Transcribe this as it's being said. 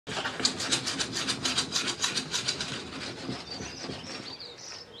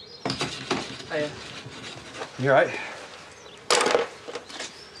Hiya. You all right?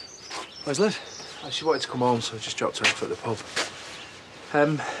 Where's Liv? She wanted to come home, so I just dropped her off at the pub.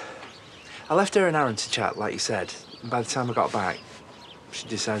 I left her and Aaron to chat, like you said, and by the time I got back, she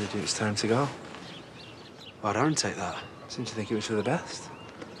decided it was time to go. Why'd Aaron take that? Seemed to think it was for the best.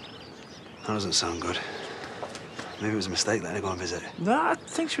 That doesn't sound good. Maybe it was a mistake letting her go and visit. No, I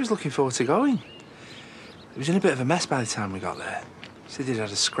think she was looking forward to going. It was in a bit of a mess by the time we got there. She said he'd had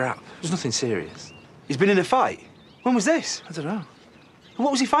a scrap. It was nothing serious. He's been in a fight? When was this? I don't know.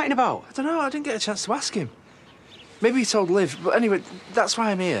 What was he fighting about? I don't know. I didn't get a chance to ask him. Maybe he told Liv, but anyway, that's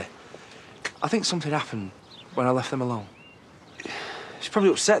why I'm here. I think something happened when I left them alone. She's probably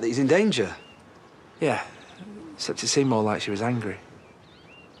upset that he's in danger. Yeah, except it seemed more like she was angry.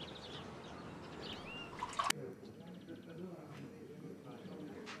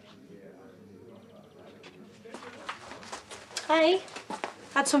 Hey,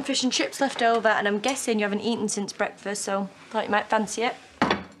 had some fish and chips left over, and I'm guessing you haven't eaten since breakfast, so thought you might fancy it.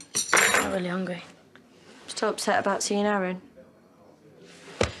 Not really hungry. Still upset about seeing Aaron.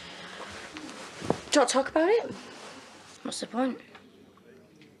 Do you want to talk about it? What's the point?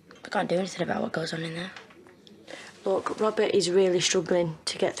 I can't do anything about what goes on in there. Look, Robert is really struggling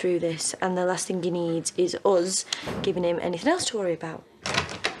to get through this, and the last thing he needs is us giving him anything else to worry about.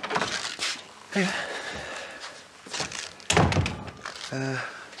 Hey. I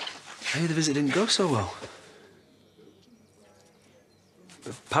hear the visit didn't go so well.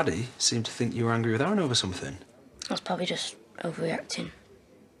 Paddy seemed to think you were angry with Aaron over something. I was probably just overreacting.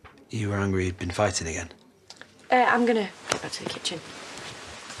 You were angry he'd been fighting again? I'm gonna get back to the kitchen.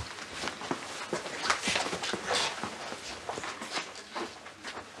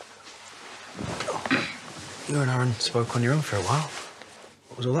 You and Aaron spoke on your own for a while.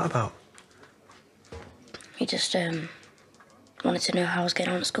 What was all that about? He just, wanted to know how I was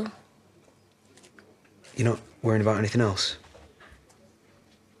getting on at school. You're not worrying about anything else?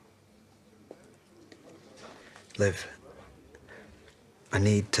 Liv, I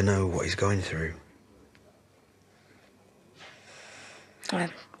need to know what he's going through. I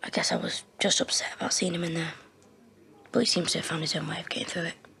guess I was just upset about seeing him in there. But he seems to have found his own way of getting through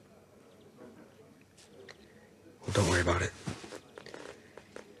it. Well, don't worry about it.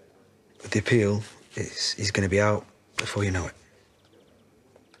 With the appeal, he's going to be out before you know it.